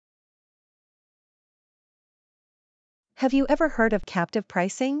Have you ever heard of captive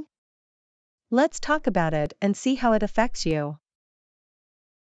pricing? Let's talk about it and see how it affects you.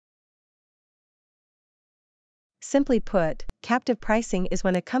 Simply put, captive pricing is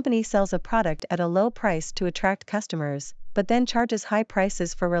when a company sells a product at a low price to attract customers, but then charges high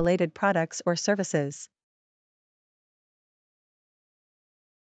prices for related products or services.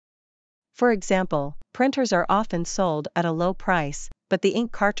 For example, printers are often sold at a low price, but the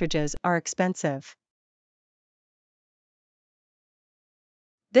ink cartridges are expensive.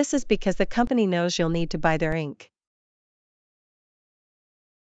 This is because the company knows you'll need to buy their ink.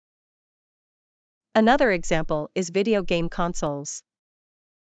 Another example is video game consoles.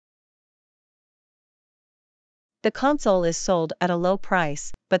 The console is sold at a low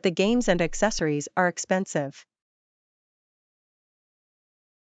price, but the games and accessories are expensive.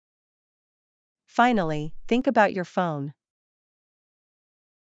 Finally, think about your phone.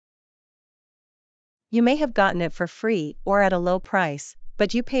 You may have gotten it for free or at a low price,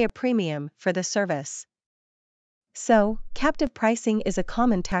 but you pay a premium for the service. So, captive pricing is a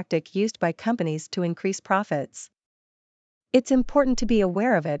common tactic used by companies to increase profits. It's important to be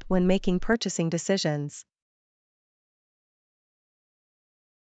aware of it when making purchasing decisions.